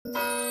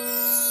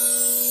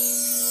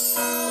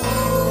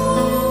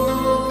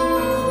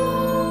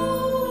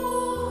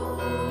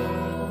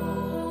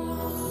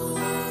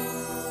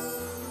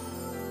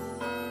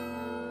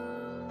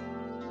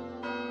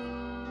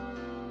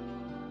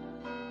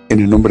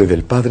nombre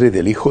del Padre,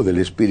 del Hijo, del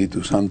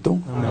Espíritu Santo.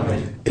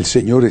 Amén. El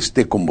Señor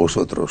esté con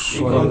vosotros. Y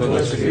con tu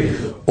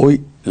espíritu.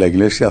 Hoy la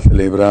Iglesia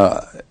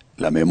celebra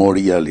la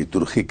memoria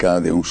litúrgica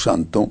de un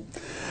santo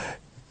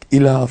y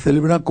la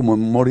celebra como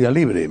memoria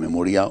libre,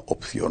 memoria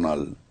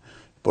opcional.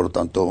 Por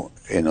tanto,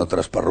 en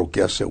otras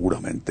parroquias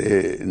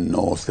seguramente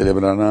no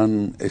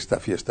celebrarán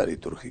esta fiesta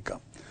litúrgica.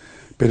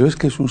 Pero es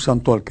que es un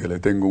santo al que le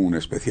tengo un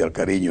especial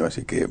cariño,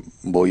 así que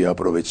voy a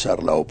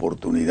aprovechar la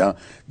oportunidad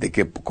de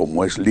que,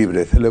 como es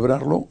libre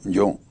celebrarlo,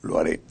 yo lo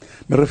haré.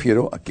 Me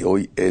refiero a que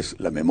hoy es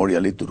la memoria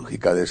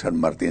litúrgica de San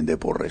Martín de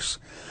Porres.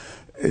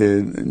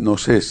 No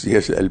sé si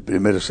es el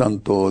primer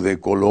santo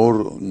de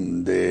color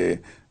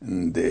de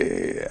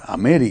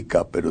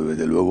América, pero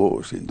desde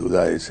luego, sin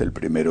duda, es el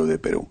primero de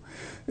Perú.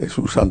 Es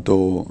un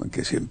santo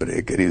que siempre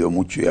he querido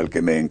mucho y al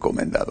que me he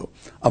encomendado.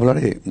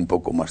 Hablaré un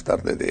poco más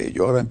tarde de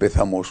ello. Ahora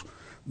empezamos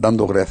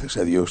dando gracias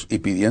a Dios y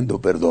pidiendo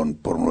perdón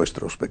por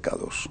nuestros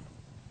pecados.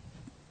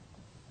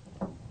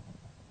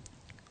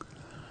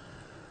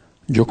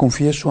 Yo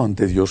confieso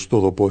ante Dios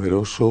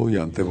Todopoderoso y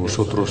ante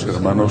vosotros,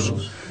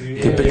 hermanos,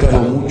 que he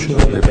pecado mucho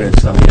de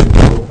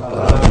pensamiento,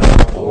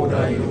 palabra,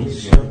 obra y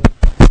omisión,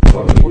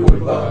 por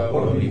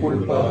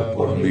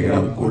mi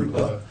gran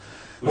culpa.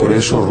 Por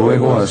eso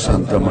ruego a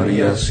Santa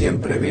María,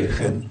 siempre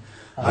Virgen,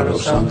 a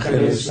los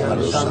ángeles, a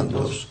los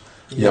santos,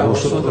 y a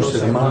vosotros,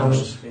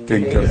 hermanos, que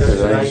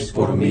intercedáis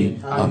por mí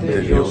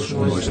ante Dios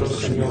nuestro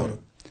Señor.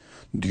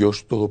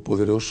 Dios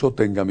Todopoderoso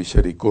tenga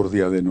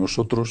misericordia de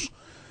nosotros,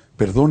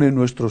 perdone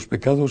nuestros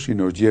pecados y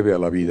nos lleve a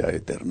la vida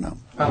eterna.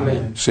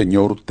 Amén.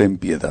 Señor, ten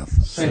piedad.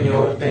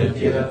 Señor, ten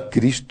piedad.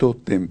 Cristo,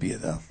 ten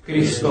piedad.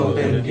 Cristo,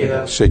 ten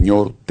piedad.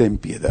 Señor, ten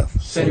piedad.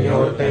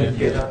 Señor, ten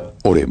piedad.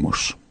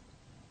 Oremos.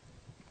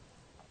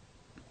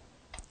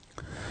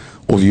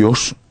 Oh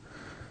Dios,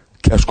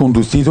 que has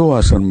conducido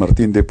a San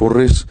Martín de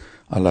Porres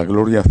a la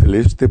gloria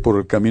celeste por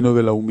el camino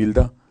de la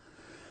humildad,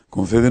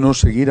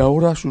 concédenos seguir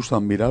ahora sus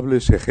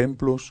admirables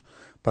ejemplos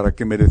para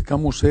que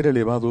merezcamos ser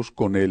elevados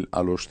con él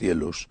a los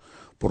cielos.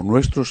 Por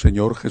nuestro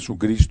Señor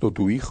Jesucristo,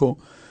 tu Hijo,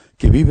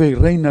 que vive y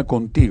reina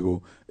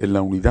contigo en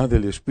la unidad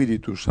del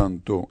Espíritu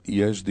Santo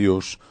y es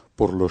Dios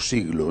por los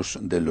siglos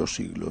de los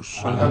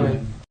siglos.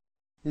 Amén.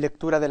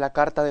 Lectura de la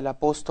carta del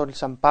apóstol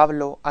San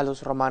Pablo a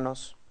los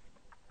romanos.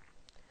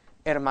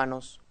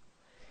 Hermanos,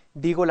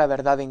 digo la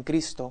verdad en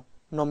Cristo,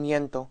 no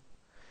miento.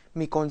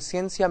 Mi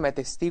conciencia me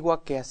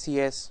atestigua que así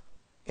es,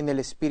 en el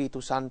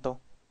Espíritu Santo.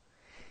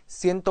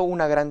 Siento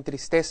una gran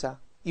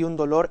tristeza y un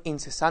dolor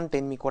incesante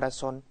en mi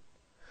corazón,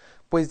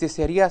 pues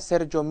desearía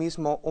ser yo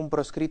mismo un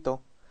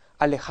proscrito,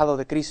 alejado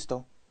de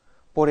Cristo,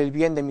 por el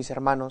bien de mis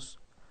hermanos,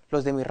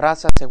 los de mi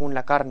raza según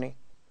la carne.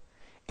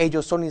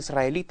 Ellos son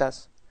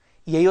israelitas,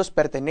 y ellos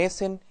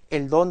pertenecen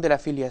el don de la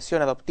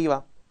filiación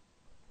adoptiva,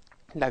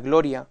 la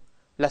gloria,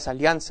 las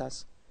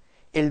alianzas,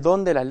 el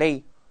don de la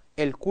ley,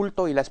 el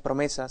culto y las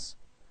promesas.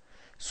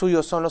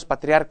 Suyos son los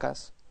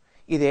patriarcas,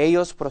 y de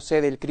ellos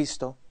procede el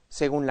Cristo,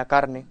 según la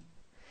carne,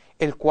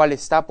 el cual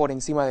está por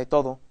encima de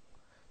todo,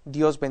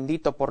 Dios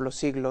bendito por los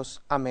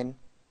siglos. Amén.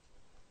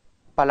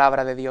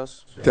 Palabra de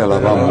Dios. Te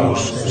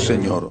alabamos,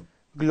 Señor.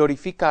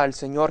 Glorifica al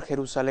Señor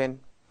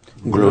Jerusalén.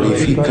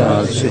 Glorifica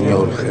al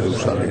Señor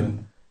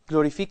Jerusalén.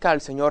 Glorifica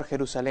al Señor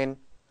Jerusalén.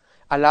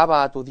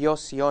 Alaba a tu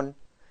Dios Sión,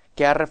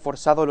 que ha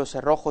reforzado los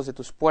cerrojos de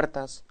tus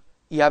puertas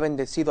y ha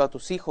bendecido a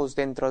tus hijos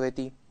dentro de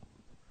ti.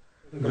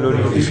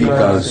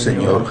 Glorifica al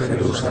Señor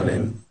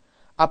Jerusalén.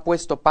 Ha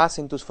puesto paz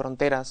en tus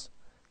fronteras,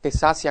 te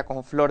sacia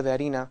con flor de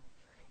harina.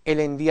 Él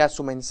envía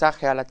su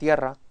mensaje a la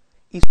tierra,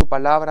 y su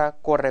palabra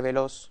corre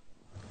veloz.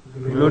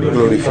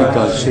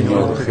 Glorifica al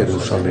Señor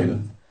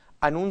Jerusalén.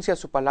 Anuncia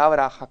su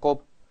palabra a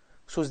Jacob,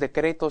 sus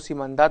decretos y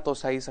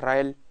mandatos a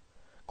Israel.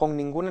 Con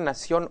ninguna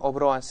nación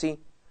obró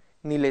así,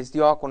 ni les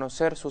dio a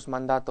conocer sus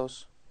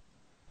mandatos.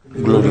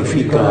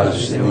 Glorifica al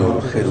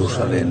Señor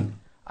Jerusalén.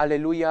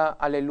 Aleluya,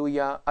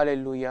 aleluya,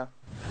 aleluya.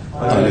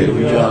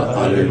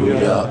 Aleluya,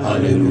 aleluya,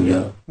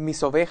 aleluya.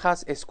 Mis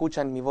ovejas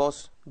escuchan mi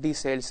voz,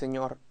 dice el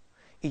Señor,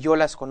 y yo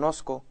las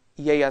conozco,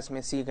 y ellas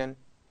me siguen.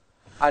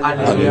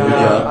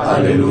 Aleluya,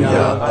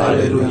 aleluya,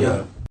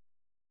 aleluya.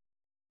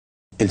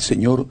 El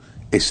Señor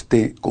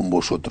esté con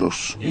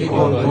vosotros. Y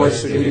con tu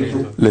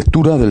espíritu.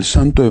 Lectura del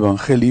Santo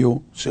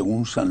Evangelio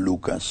según San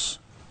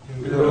Lucas.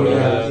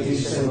 Gloria a ti,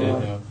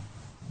 Señor.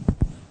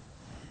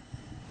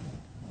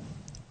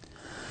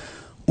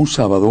 Un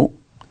sábado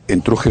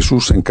entró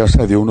Jesús en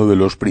casa de uno de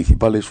los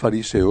principales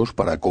fariseos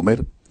para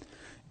comer,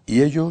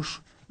 y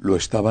ellos lo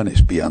estaban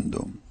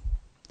espiando.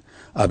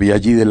 Había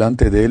allí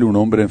delante de él un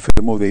hombre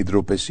enfermo de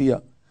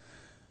hidropesía,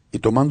 y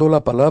tomando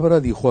la palabra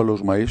dijo a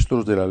los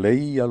maestros de la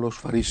ley y a los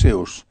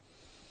fariseos: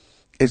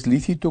 ¿es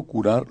lícito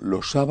curar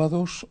los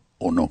sábados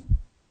o no?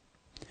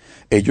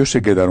 Ellos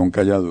se quedaron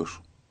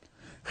callados.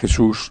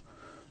 Jesús,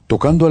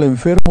 tocando al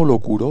enfermo, lo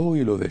curó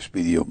y lo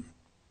despidió.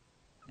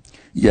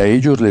 Y a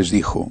ellos les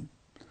dijo: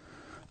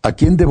 ¿a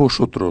quién de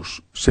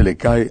vosotros se le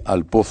cae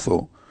al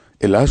pozo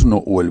el asno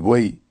o el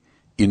buey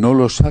y no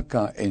lo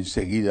saca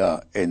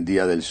enseguida en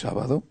día del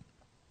sábado?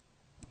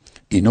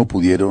 Y no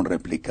pudieron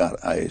replicar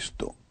a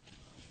esto.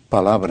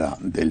 Palabra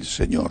del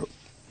Señor.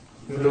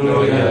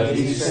 Gloria a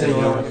ti,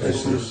 Señor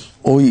Jesús.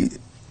 Hoy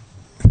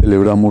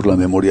celebramos la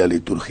memoria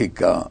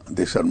litúrgica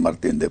de San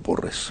Martín de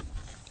Porres.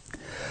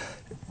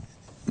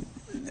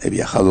 He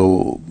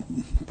viajado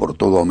por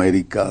toda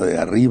América, de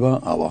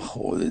arriba a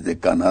abajo, desde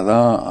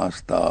Canadá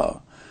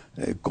hasta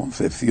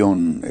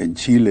Concepción en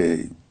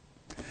Chile.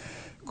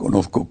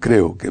 Conozco,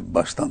 creo que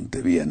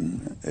bastante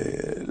bien,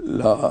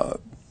 la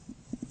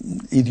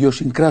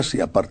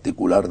idiosincrasia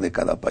particular de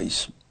cada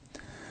país.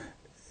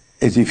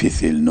 Es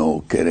difícil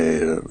no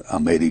querer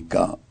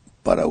América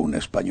para un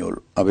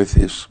español. A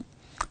veces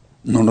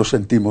no nos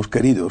sentimos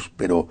queridos,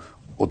 pero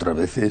otras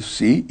veces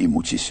sí y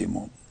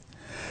muchísimo.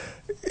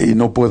 Y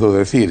no puedo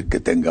decir que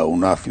tenga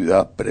una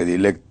ciudad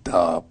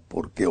predilecta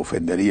porque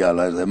ofendería a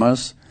las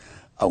demás,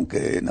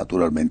 aunque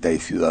naturalmente hay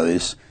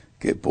ciudades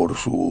que por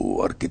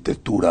su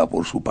arquitectura,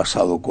 por su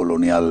pasado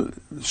colonial,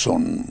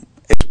 son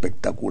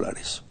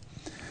espectaculares.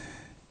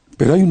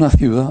 Pero hay una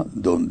ciudad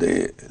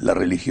donde la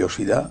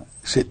religiosidad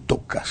se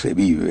toca, se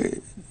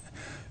vive.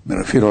 Me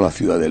refiero a la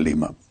ciudad de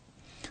Lima.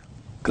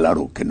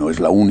 Claro que no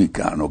es la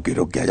única, no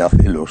quiero que haya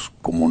celos,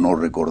 como no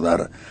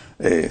recordar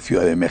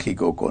Ciudad de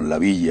México con la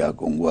Villa,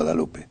 con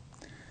Guadalupe.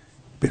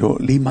 Pero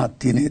Lima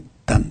tiene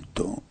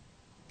tanto,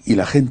 y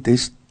la gente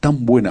es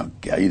tan buena,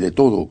 que hay de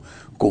todo,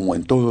 como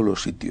en todos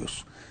los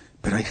sitios.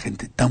 Pero hay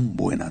gente tan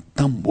buena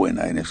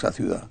en esa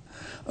ciudad.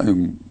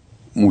 Hay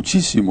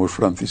muchísimos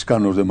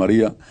franciscanos de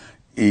María,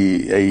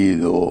 y he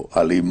ido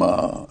a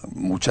Lima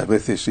muchas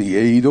veces, y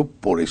he ido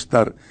por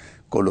estar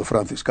con los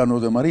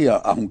franciscanos de María,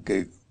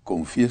 aunque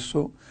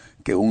confieso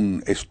que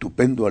un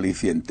estupendo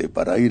aliciente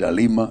para ir a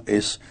Lima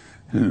es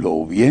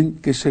lo bien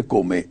que se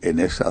come en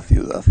esa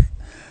ciudad.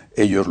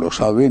 Ellos lo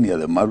saben y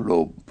además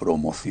lo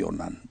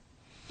promocionan.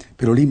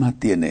 Pero Lima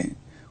tiene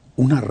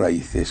unas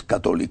raíces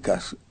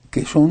católicas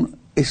que son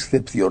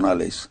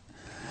excepcionales.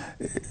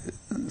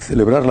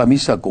 Celebrar la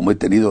misa, como he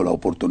tenido la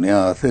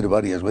oportunidad de hacer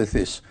varias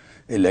veces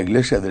en la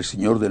iglesia del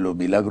Señor de los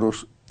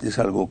Milagros, es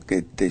algo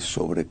que te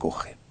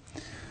sobrecoge.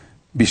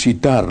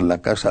 Visitar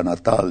la casa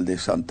natal de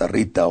Santa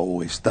Rita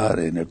o estar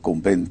en el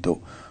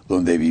convento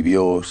donde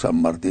vivió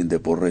San Martín de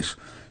Porres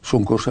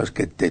son cosas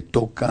que te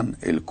tocan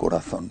el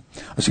corazón.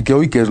 Así que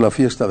hoy, que es la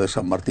fiesta de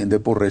San Martín de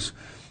Porres,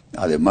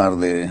 además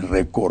de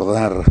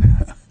recordar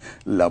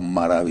la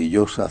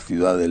maravillosa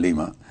ciudad de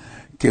Lima,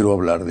 quiero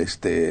hablar de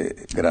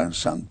este gran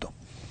santo.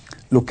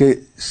 Lo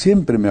que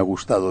siempre me ha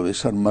gustado de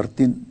San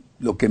Martín,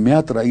 lo que me ha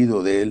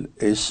atraído de él,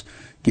 es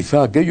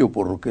quizá aquello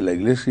por lo que la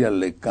Iglesia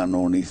le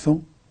canonizó,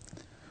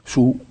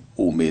 su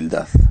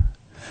humildad.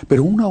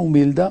 Pero una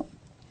humildad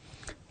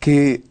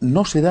que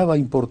no se daba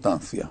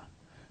importancia.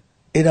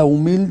 Era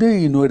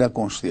humilde y no era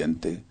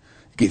consciente.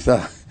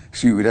 Quizá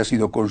si hubiera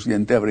sido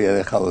consciente habría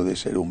dejado de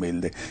ser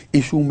humilde.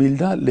 Y su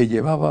humildad le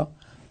llevaba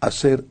a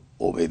ser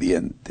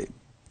obediente.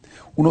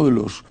 Uno de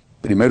los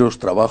primeros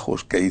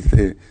trabajos que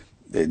hice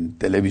en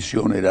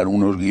televisión eran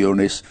unos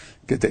guiones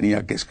que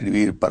tenía que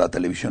escribir para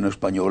Televisión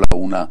Española,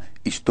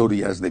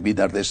 historias de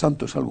vidas de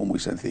santos, algo muy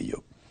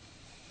sencillo.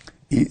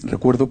 Y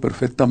recuerdo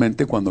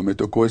perfectamente cuando me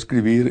tocó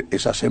escribir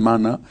esa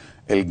semana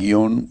el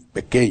guión,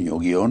 pequeño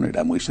guión,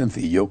 era muy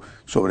sencillo,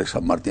 sobre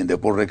San Martín de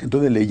Porres.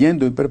 Entonces,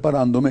 leyendo y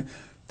preparándome,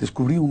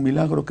 descubrí un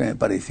milagro que me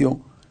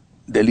pareció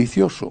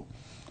delicioso.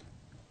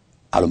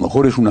 A lo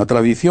mejor es una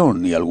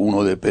tradición y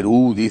alguno de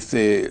Perú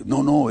dice,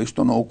 no,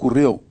 esto no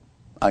ocurrió.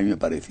 A mí me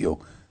pareció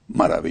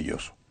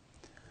maravilloso.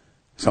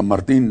 San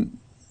Martín,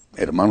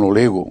 hermano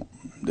lego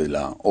de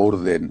la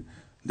orden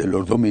de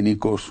los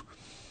dominicos,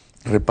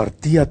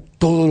 repartía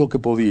todo lo que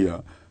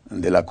podía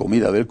de la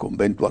comida del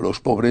convento a los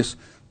pobres,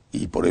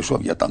 y por eso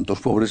había tantos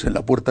pobres en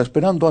la puerta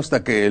esperando,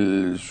 hasta que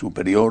el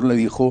superior le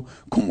dijo,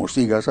 como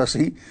sigas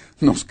así,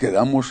 nos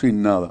quedamos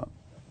sin nada.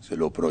 Se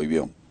lo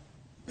prohibió.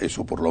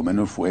 Eso por lo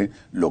menos fue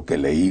lo que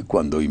leí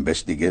cuando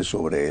investigué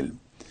sobre él.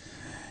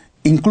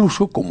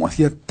 Incluso, como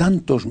hacía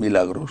tantos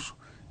milagros,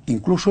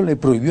 incluso le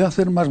prohibió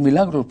hacer más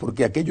milagros,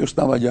 porque aquello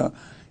estaba ya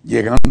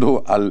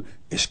llegando al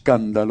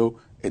escándalo,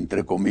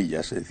 entre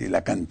comillas, es decir,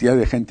 la cantidad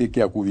de gente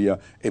que acudía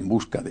en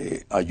busca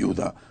de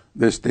ayuda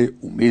de este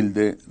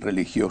humilde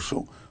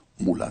religioso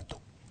mulato.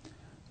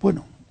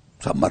 Bueno,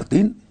 San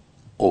Martín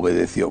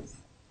obedeció.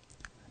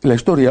 La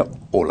historia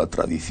o la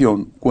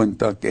tradición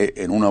cuenta que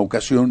en una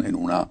ocasión, en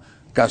una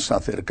casa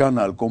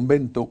cercana al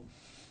convento,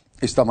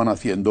 estaban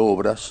haciendo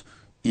obras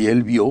y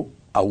él vio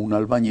a un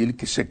albañil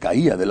que se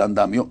caía del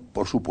andamio,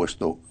 por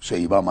supuesto, se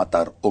iba a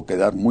matar o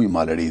quedar muy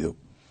mal herido.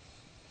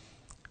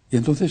 Y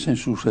entonces, en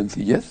su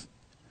sencillez,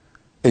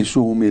 en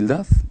su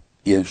humildad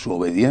y en su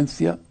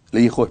obediencia,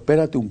 le dijo,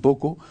 espérate un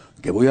poco,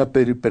 que voy a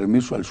pedir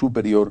permiso al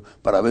superior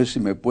para ver si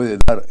me puede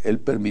dar el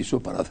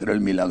permiso para hacer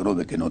el milagro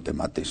de que no te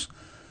mates.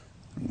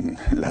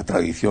 La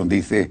tradición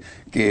dice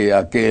que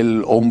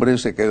aquel hombre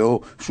se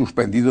quedó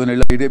suspendido en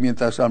el aire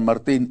mientras San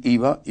Martín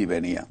iba y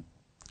venía.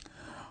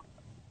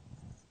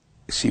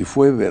 Si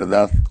fue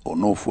verdad o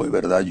no fue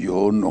verdad,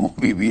 yo no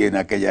viví en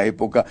aquella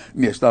época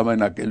ni estaba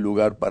en aquel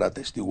lugar para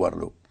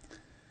atestiguarlo.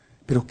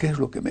 Pero ¿qué es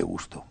lo que me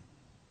gustó?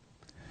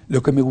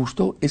 Lo que me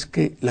gustó es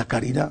que la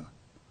caridad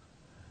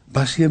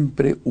va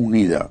siempre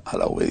unida a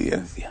la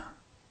obediencia.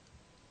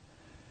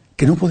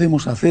 Que no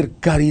podemos hacer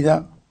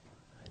caridad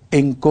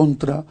en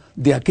contra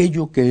de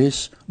aquello que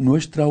es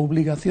nuestra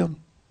obligación.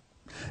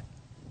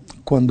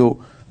 Cuando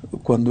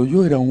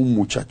yo era un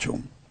muchacho,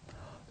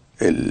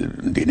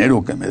 el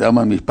dinero que me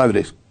daban mis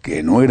padres,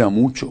 que no era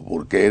mucho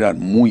porque eran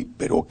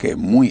pero que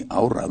muy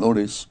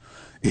ahorradores,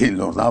 y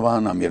nos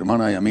daban a mi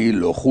hermana y a mí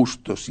lo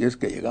justo, si es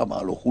que llegaba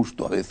a lo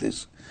justo a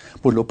veces,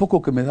 pues lo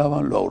poco que me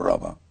daban lo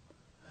ahorraba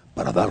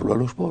para darlo a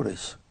los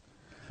pobres.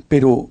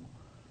 Pero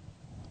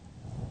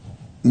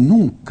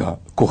nunca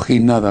cogí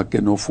nada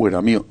que no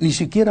fuera mío, ni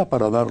siquiera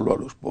para darlo a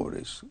los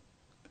pobres.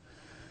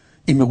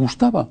 Y me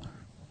gustaba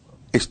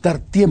estar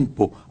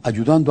tiempo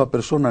ayudando a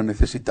personas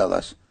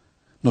necesitadas,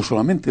 no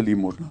solamente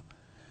limosna,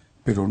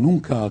 pero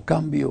nunca a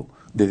cambio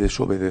de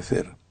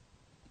desobedecer.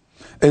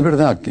 Es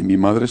verdad que mi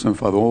madre se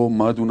enfadó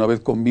más de una vez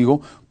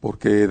conmigo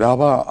porque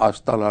daba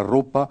hasta la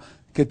ropa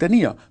que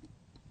tenía.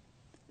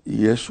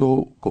 Y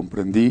eso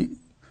comprendí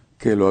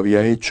que lo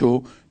había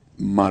hecho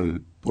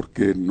mal,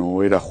 porque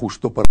no era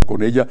justo para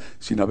con ella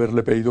sin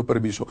haberle pedido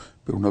permiso.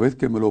 Pero una vez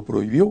que me lo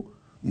prohibió,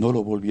 no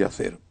lo volví a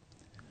hacer.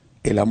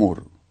 El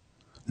amor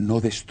no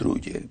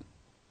destruye.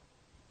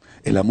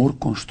 El amor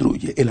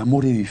construye, el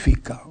amor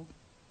edifica.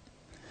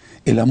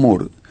 El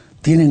amor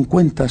tiene en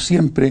cuenta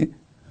siempre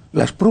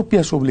las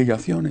propias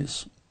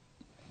obligaciones.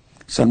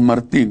 San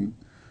Martín,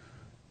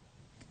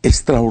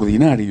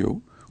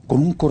 extraordinario,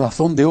 con un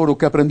corazón de oro,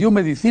 que aprendió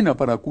medicina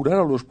para curar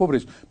a los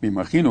pobres. Me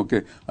imagino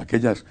que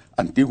aquellas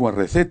antiguas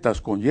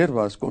recetas con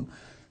hierbas, con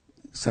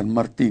San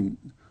Martín,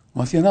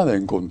 no hacía nada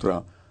en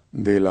contra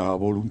de la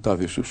voluntad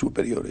de sus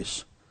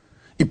superiores.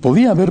 Y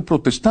podía haber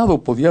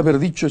protestado, podía haber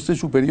dicho, este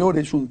superior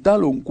es un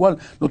tal o un cual,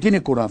 no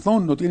tiene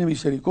corazón, no tiene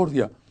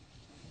misericordia.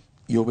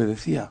 Y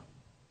obedecía.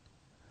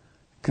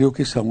 Creo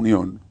que esa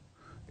unión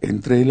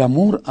entre el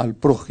amor al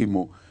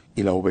prójimo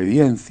y la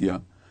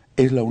obediencia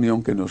es la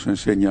unión que nos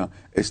enseña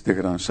este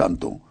gran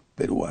santo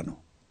peruano.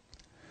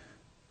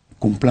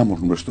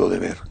 Cumplamos nuestro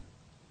deber,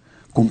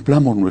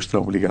 cumplamos nuestra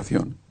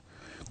obligación.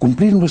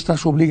 Cumplir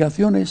nuestras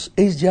obligaciones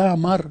es ya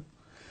amar,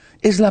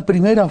 es la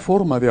primera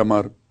forma de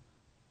amar.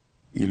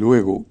 Y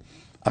luego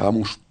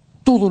hagamos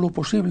todo lo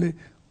posible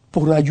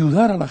por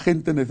ayudar a la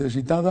gente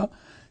necesitada,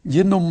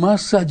 yendo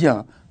más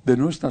allá de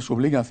nuestras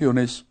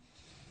obligaciones,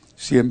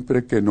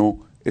 siempre que no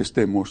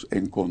estemos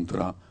en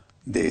contra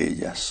de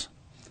ellas.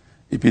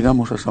 Y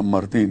pidamos a San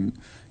Martín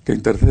que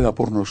interceda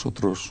por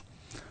nosotros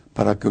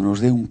para que nos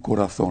dé un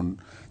corazón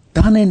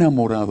tan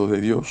enamorado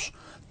de Dios,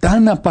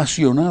 tan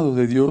apasionado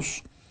de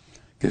Dios,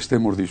 que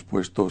estemos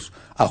dispuestos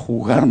a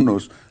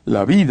jugarnos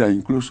la vida,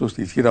 incluso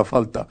si hiciera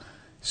falta,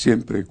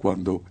 siempre y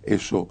cuando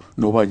eso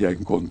no vaya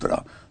en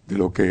contra de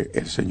lo que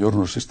el Señor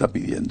nos está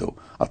pidiendo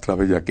a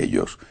través de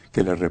aquellos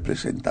que le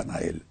representan a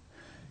Él.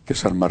 Que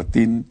San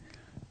Martín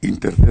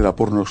interceda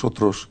por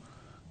nosotros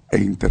e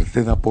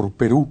interceda por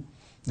Perú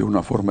de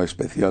una forma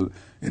especial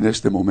en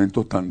este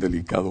momento tan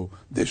delicado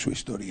de su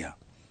historia.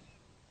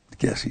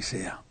 Que así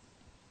sea.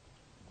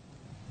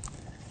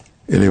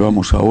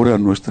 Elevamos ahora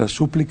nuestras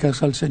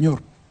súplicas al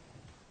Señor.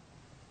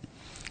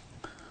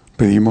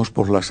 Pedimos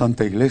por la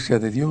Santa Iglesia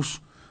de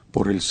Dios,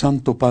 por el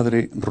Santo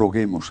Padre,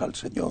 roguemos al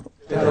Señor.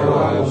 Te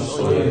rogamos,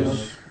 oh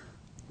Dios.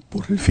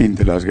 Por el fin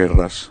de las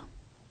guerras.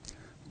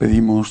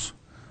 Pedimos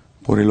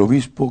por el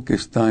obispo que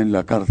está en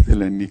la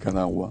cárcel en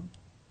Nicaragua,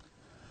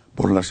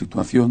 por la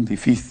situación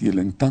difícil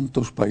en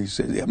tantos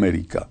países de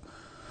América,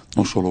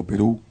 no solo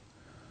Perú,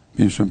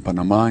 pienso en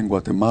Panamá, en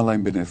Guatemala,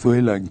 en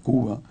Venezuela, en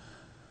Cuba,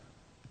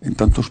 en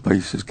tantos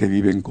países que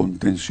viven con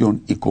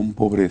tensión y con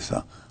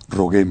pobreza.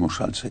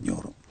 Roguemos al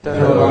Señor. Te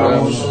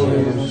rogamos, oh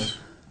Dios.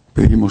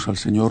 Pedimos al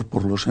Señor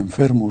por los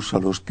enfermos a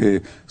los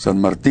que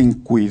San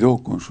Martín cuidó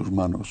con sus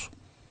manos.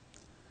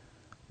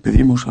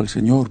 Pedimos al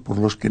Señor por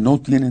los que no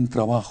tienen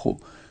trabajo,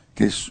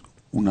 que es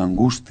una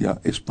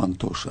angustia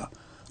espantosa.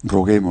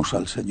 Roguemos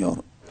al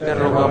Señor. Te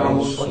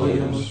rogamos, oh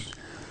Dios.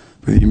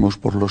 Pedimos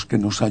por los que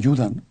nos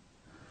ayudan,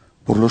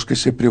 por los que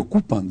se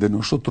preocupan de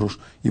nosotros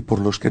y por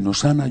los que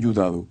nos han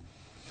ayudado.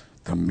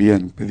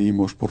 También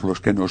pedimos por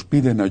los que nos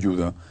piden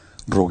ayuda.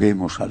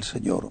 Roguemos al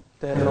Señor.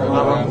 Te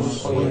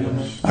rogamos, oh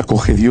Dios.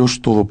 Acoge,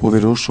 Dios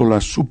Todopoderoso,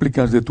 las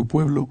súplicas de tu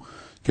pueblo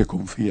que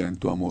confía en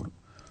tu amor.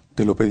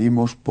 Te lo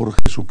pedimos por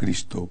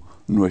Jesucristo,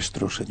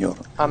 nuestro Señor.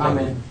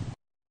 Amén.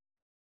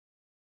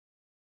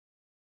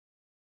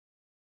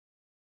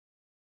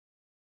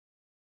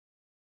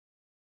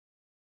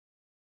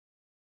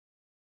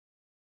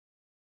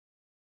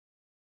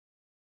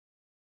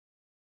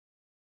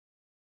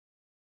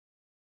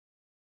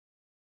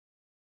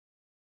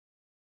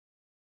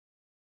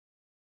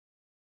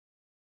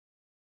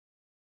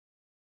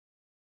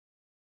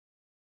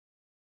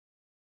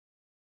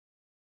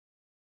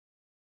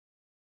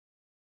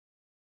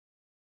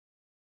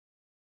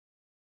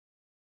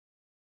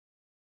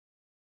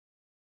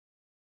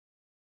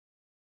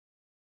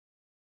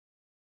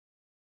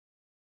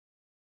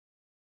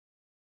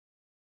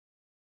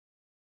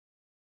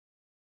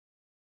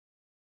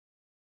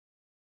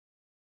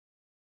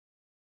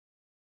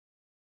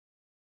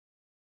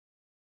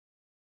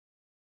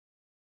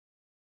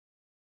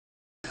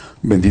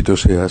 Bendito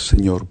seas,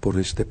 Señor, por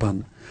este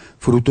pan,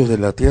 fruto de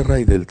la tierra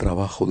y del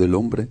trabajo del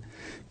hombre,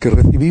 que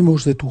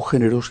recibimos de tu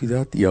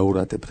generosidad y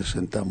ahora te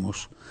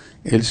presentamos.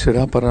 Él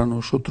será para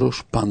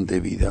nosotros pan de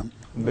vida.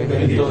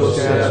 Bendito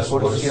seas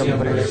por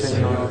siempre,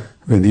 Señor.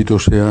 Bendito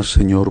seas,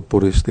 Señor,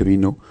 por este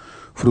vino,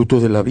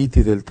 fruto de la vid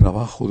y del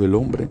trabajo del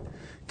hombre,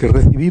 que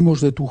recibimos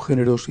de tu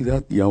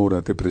generosidad y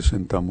ahora te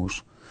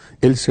presentamos.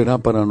 Él será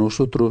para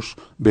nosotros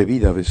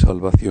bebida de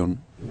salvación.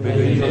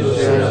 Bendito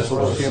seas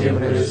por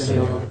siempre,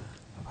 Señor.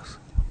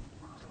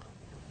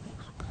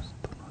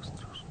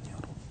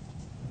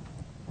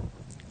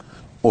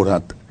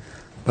 Orad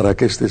para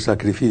que este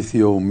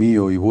sacrificio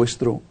mío y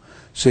vuestro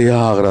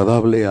sea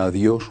agradable a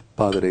Dios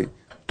Padre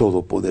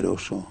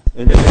Todopoderoso.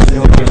 El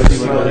Señor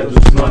reciba de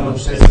tus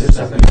manos este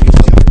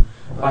sacrificio,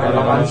 para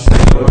alabanza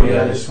y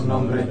gloria de su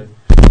nombre,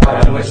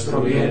 para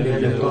nuestro bien y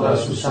el de toda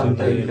su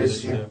santa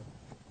Iglesia.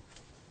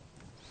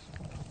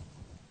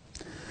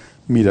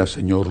 Mira,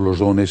 Señor, los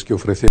dones que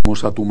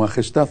ofrecemos a tu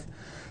majestad,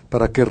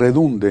 para que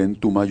redunde en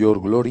tu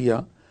mayor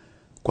gloria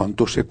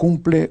cuanto se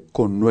cumple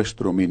con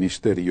nuestro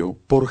ministerio,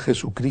 por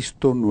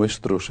Jesucristo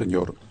nuestro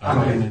Señor.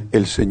 Amén.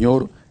 El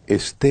Señor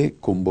esté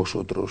con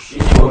vosotros.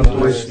 Y con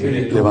tu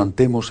espíritu.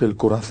 Levantemos el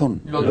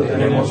corazón. Lo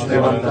tenemos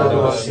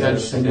levantado hacia el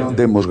Señor.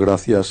 Demos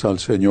gracias al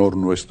Señor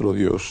nuestro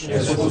Dios.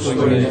 Es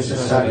justo y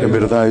necesario. En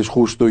verdad es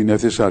justo y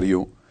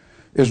necesario.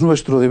 Es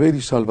nuestro deber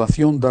y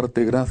salvación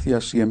darte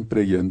gracias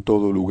siempre y en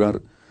todo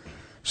lugar,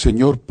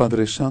 Señor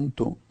Padre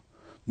Santo,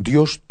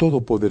 Dios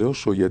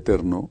Todopoderoso y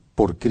Eterno,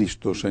 por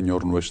Cristo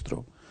Señor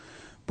nuestro,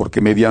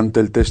 porque mediante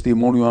el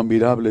testimonio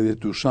admirable de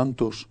tus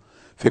santos,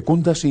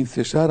 fecunda sin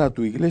cesar a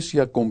tu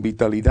Iglesia con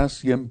vitalidad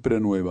siempre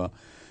nueva,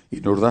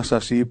 y nos das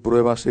así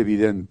pruebas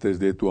evidentes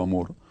de tu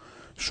amor.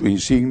 Su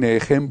insigne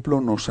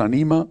ejemplo nos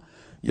anima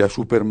y a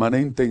su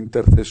permanente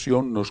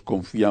intercesión nos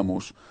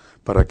confiamos,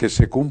 para que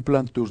se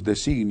cumplan tus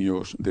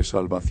designios de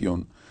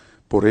salvación.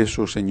 Por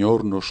eso,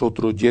 Señor,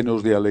 nosotros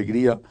llenos de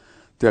alegría,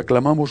 te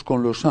aclamamos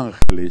con los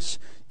ángeles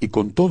y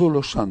con todos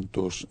los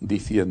santos,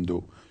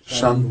 diciendo: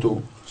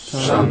 Santo,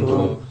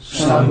 Santo,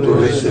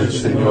 Santo es el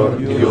Señor,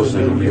 Dios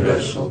del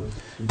universo.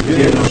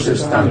 Llenos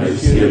están el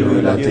cielo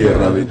y la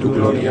tierra de tu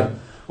gloria.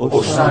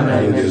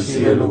 Hosana en el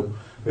cielo.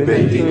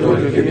 Bendito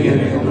el que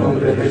viene en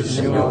nombre del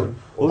Señor.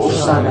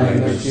 Hosana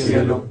en el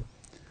cielo.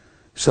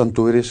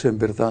 Santo eres en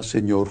verdad,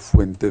 Señor,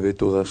 fuente de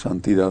toda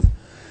santidad.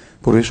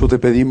 Por eso te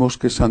pedimos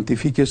que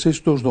santifiques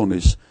estos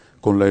dones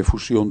con la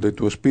efusión de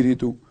tu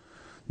Espíritu,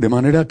 de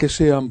manera que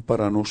sean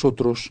para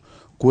nosotros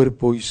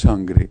cuerpo y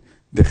sangre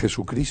de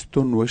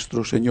Jesucristo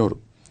nuestro Señor,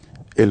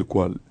 el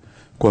cual,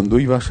 cuando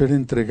iba a ser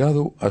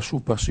entregado a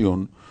su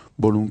pasión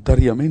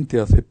voluntariamente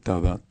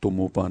aceptada,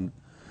 tomó pan.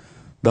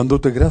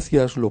 Dándote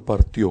gracias lo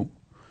partió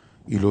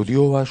y lo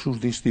dio a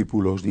sus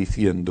discípulos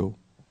diciendo: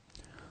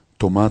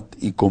 Tomad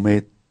y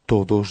comed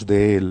todos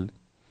de él,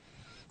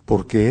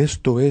 porque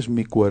esto es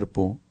mi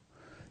cuerpo,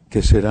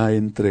 que será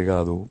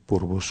entregado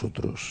por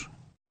vosotros.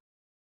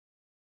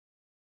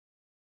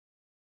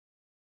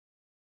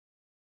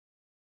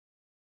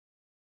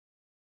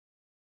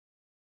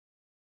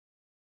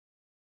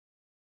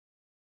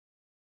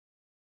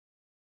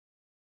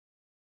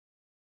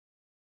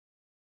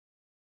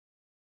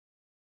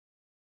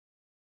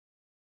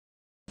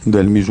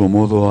 Del mismo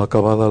modo,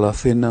 acabada la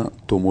cena,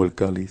 tomó el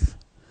cáliz.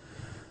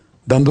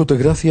 Dándote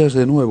gracias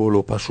de nuevo,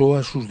 lo pasó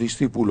a sus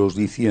discípulos,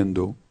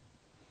 diciendo: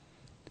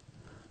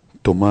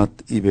 Tomad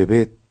y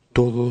bebed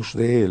todos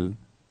de él,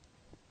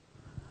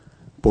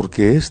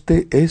 porque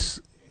este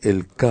es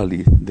el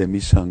cáliz de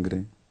mi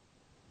sangre,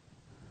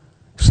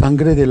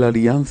 sangre de la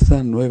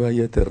alianza nueva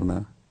y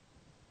eterna,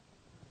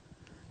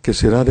 que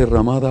será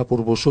derramada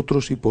por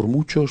vosotros y por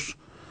muchos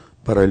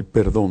para el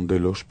perdón de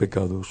los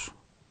pecados.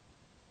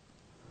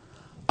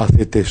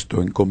 Haced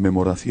esto en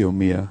conmemoración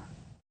mía.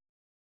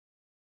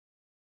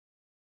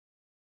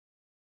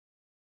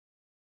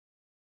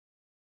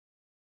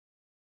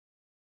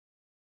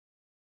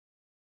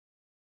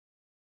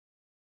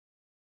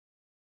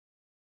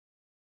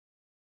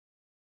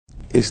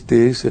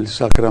 Este es el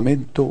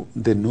sacramento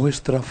de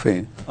nuestra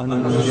fe.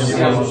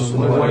 Anunciamos tu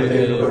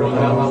muerte y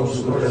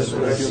proclamamos tu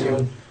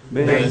resurrección.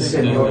 Ven,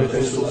 Señor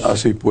Jesús.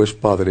 Así pues,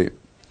 Padre,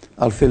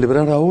 al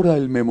celebrar ahora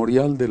el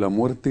memorial de la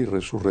muerte y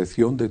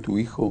resurrección de tu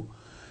Hijo,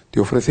 te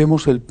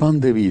ofrecemos el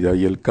pan de vida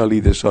y el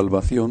cáliz de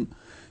salvación,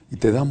 y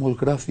te damos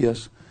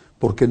gracias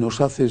porque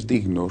nos haces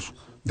dignos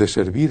de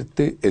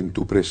servirte en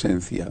tu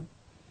presencia.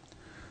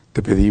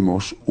 Te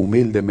pedimos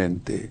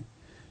humildemente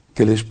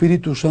que el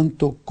Espíritu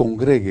Santo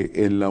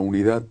congregue en la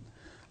unidad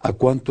a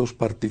cuantos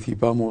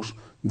participamos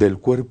del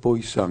cuerpo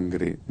y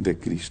sangre de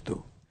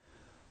Cristo.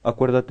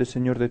 Acuérdate,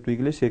 Señor, de tu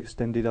Iglesia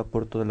extendida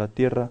por toda la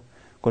tierra,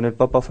 con el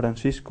Papa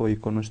Francisco y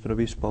con nuestro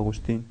obispo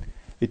Agustín,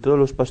 y todos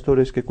los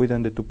pastores que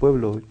cuidan de tu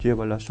pueblo,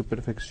 llévala a su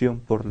perfección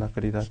por la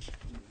caridad.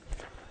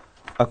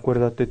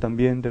 Acuérdate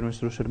también de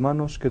nuestros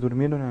hermanos que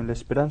durmieron en la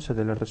esperanza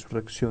de la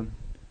resurrección,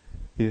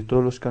 y de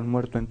todos los que han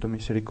muerto en tu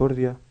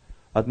misericordia,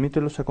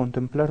 admítelos a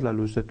contemplar la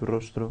luz de tu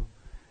rostro.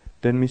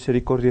 Ten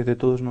misericordia de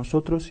todos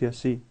nosotros, y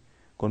así,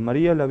 con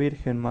María la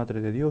Virgen,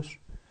 Madre de Dios,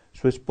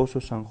 su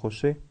esposo San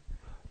José,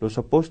 los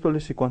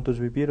apóstoles y cuantos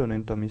vivieron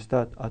en tu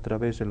amistad a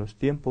través de los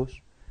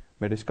tiempos,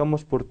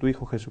 merezcamos por tu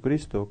Hijo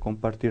Jesucristo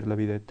compartir la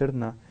vida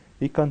eterna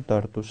y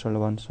cantar tus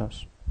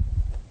alabanzas.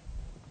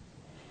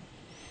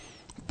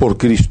 Por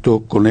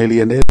Cristo, con Él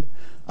y en Él,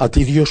 a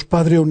ti Dios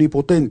Padre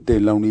Omnipotente,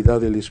 en la unidad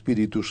del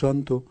Espíritu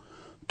Santo,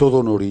 todo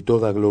honor y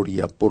toda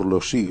gloria por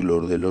los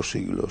siglos de los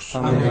siglos.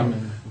 Amén.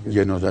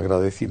 Llenos de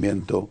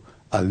agradecimiento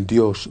al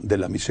Dios de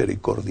la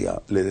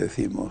misericordia, le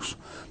decimos: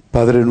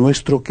 Padre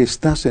nuestro que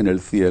estás en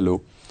el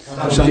cielo,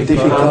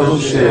 Santificado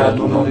sea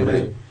tu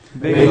nombre.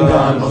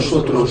 Venga a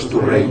nosotros tu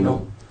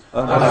reino.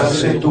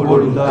 Hágase tu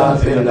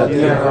voluntad en la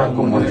tierra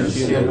como en el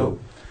cielo.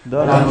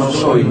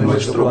 Danos hoy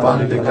nuestro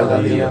pan de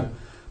cada día.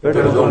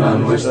 Perdona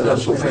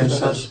nuestras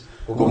ofensas,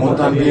 como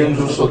también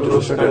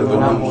nosotros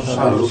perdonamos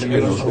a los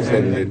que nos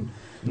ofenden.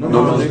 No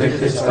nos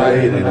dejes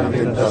caer en la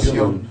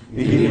tentación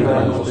y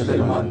líbranos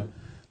del mal.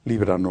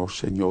 Líbranos,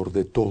 Señor,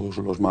 de todos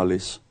los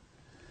males.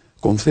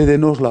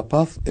 Concédenos la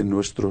paz en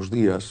nuestros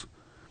días,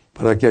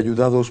 para que,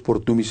 ayudados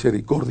por tu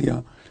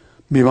misericordia,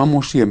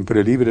 vivamos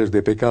siempre libres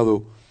de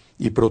pecado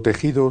y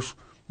protegidos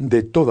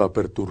de toda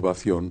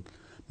perturbación,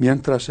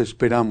 mientras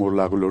esperamos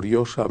la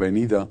gloriosa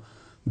venida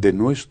de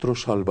nuestro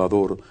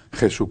Salvador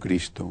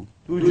Jesucristo.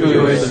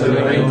 Tuyo es el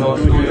reino,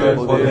 tuyo el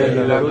poder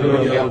y la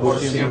gloria por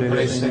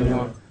siempre,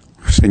 Señor.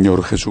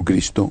 Señor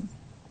Jesucristo,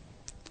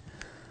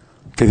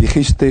 que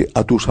dijiste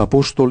a tus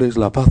apóstoles: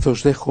 la paz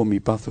os dejo, mi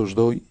paz os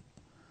doy,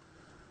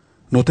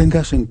 no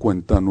tengas en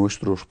cuenta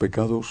nuestros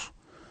pecados,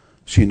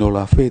 sino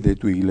la fe de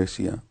tu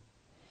Iglesia.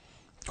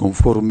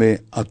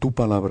 Conforme a tu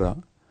palabra,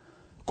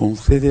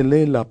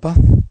 concédele la paz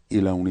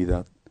y la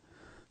unidad,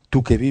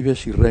 tú que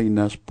vives y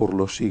reinas por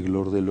los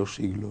siglos de los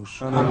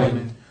siglos.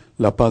 Amén.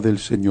 La paz del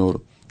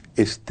Señor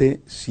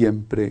esté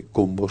siempre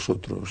con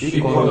vosotros.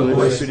 Y con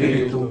tu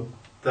espíritu.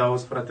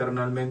 Daos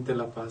fraternalmente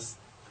la paz.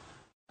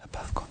 La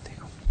paz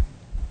contigo.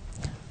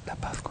 La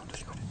paz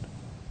contigo.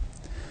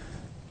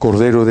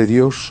 Cordero de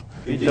Dios,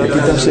 Que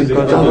quitas el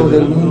pecado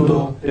del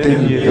mundo,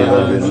 ten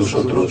piedad de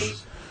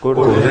nosotros.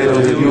 Cordero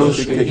de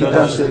Dios, que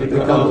quitas el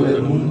pecado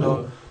del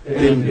mundo,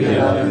 ten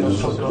piedad de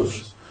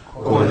nosotros.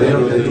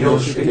 Cordero de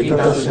Dios, que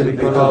quitas el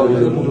pecado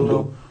del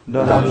mundo,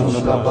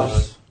 danos la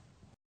paz.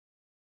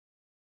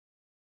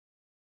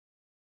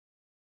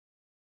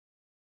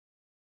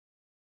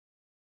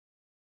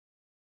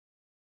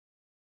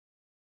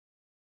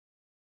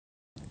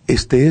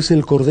 este es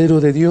el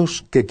Cordero de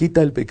Dios que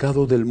quita el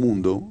pecado del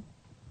mundo.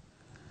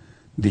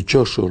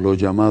 Dichosos los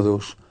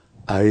llamados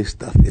a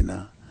esta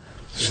cena.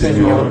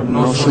 Señor,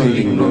 no soy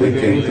digno de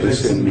que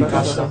entres en mi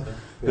casa,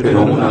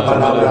 pero una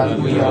palabra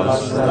tuya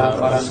bastará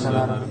para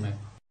sanarme.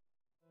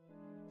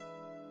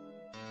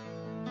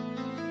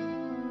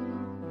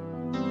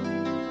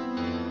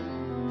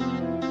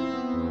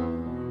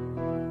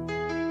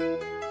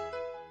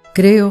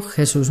 Creo,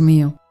 Jesús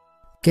mío,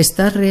 que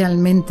estás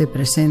realmente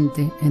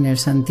presente en el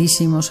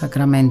Santísimo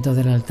Sacramento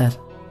del altar.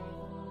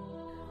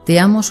 Te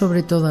amo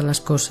sobre todas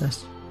las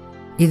cosas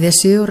y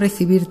deseo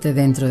recibirte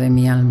dentro de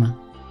mi alma.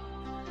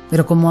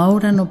 Pero como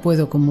ahora no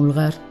puedo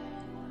comulgar,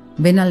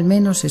 ven al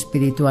menos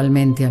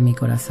espiritualmente a mi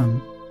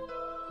corazón.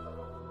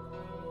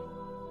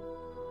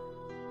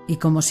 Y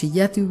como si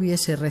ya te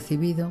hubiese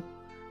recibido,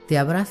 te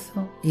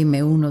abrazo y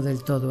me uno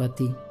del todo a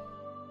ti.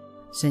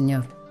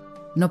 Señor,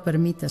 no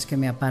permitas que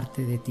me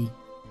aparte de ti.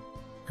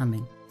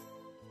 Amén.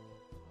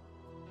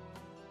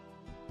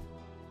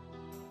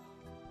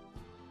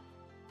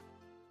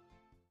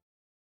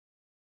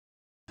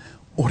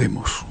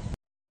 Oremos.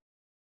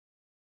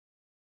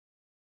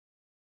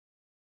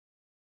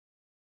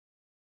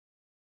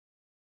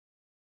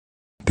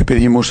 Te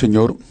pedimos,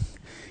 Señor,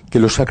 que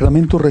los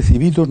sacramentos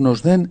recibidos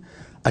nos den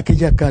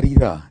aquella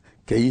caridad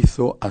que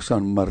hizo a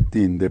San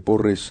Martín de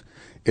Porres,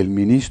 el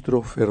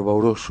ministro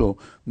fervoroso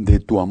de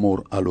tu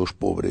amor a los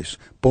pobres,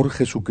 por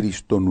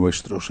Jesucristo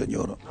nuestro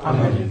Señor.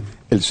 Amén.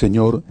 El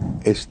Señor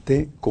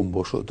esté con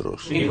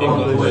vosotros. Y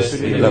con tu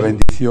espíritu. La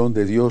bendición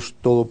de Dios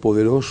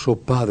Todopoderoso,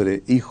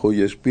 Padre, Hijo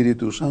y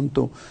Espíritu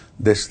Santo,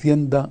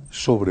 descienda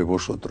sobre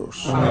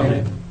vosotros.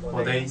 Amén.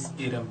 Podéis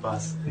ir en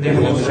paz.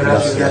 Demos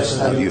gracias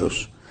a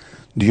Dios.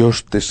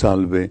 Dios te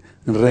salve,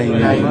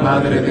 Reina y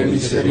Madre de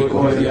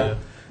misericordia,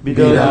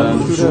 vida,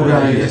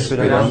 dulzura y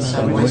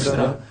esperanza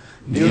nuestra,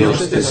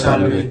 Dios te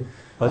salve.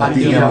 A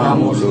ti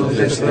amamos los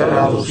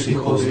desterrados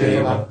hijos de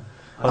Eva,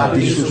 a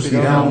ti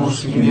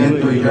suspiramos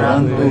gimiendo y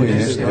llorando en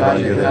este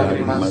valle de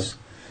lágrimas.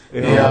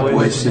 Ea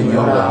pues,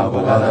 Señora,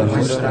 abogada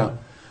nuestra,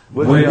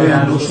 vuelve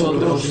a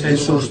nosotros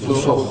esos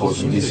tus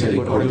ojos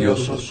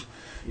misericordiosos,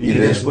 y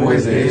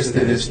después de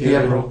este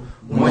destierro,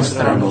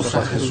 muéstranos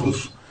a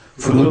Jesús,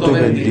 fruto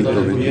bendito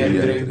de tu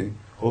vientre,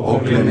 oh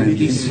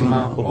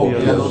clementísima, oh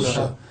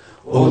piadosa,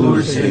 oh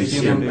dulce y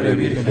siempre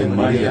Virgen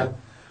María,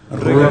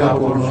 ruega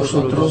por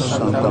nosotros,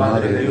 Santa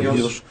Madre de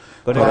Dios,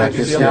 para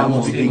que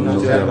seamos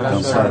dignos de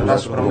alcanzar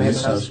las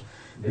promesas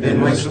de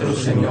nuestro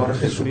Señor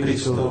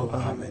Jesucristo.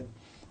 Amén.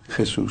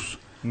 Jesús.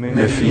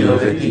 Me fío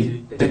de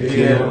ti, te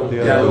quiero,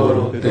 te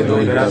adoro, te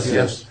doy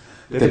gracias,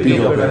 te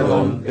pido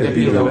perdón, te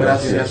pido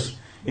gracias,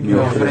 y me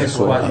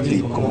ofrezco a ti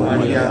como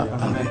María.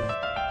 Amén.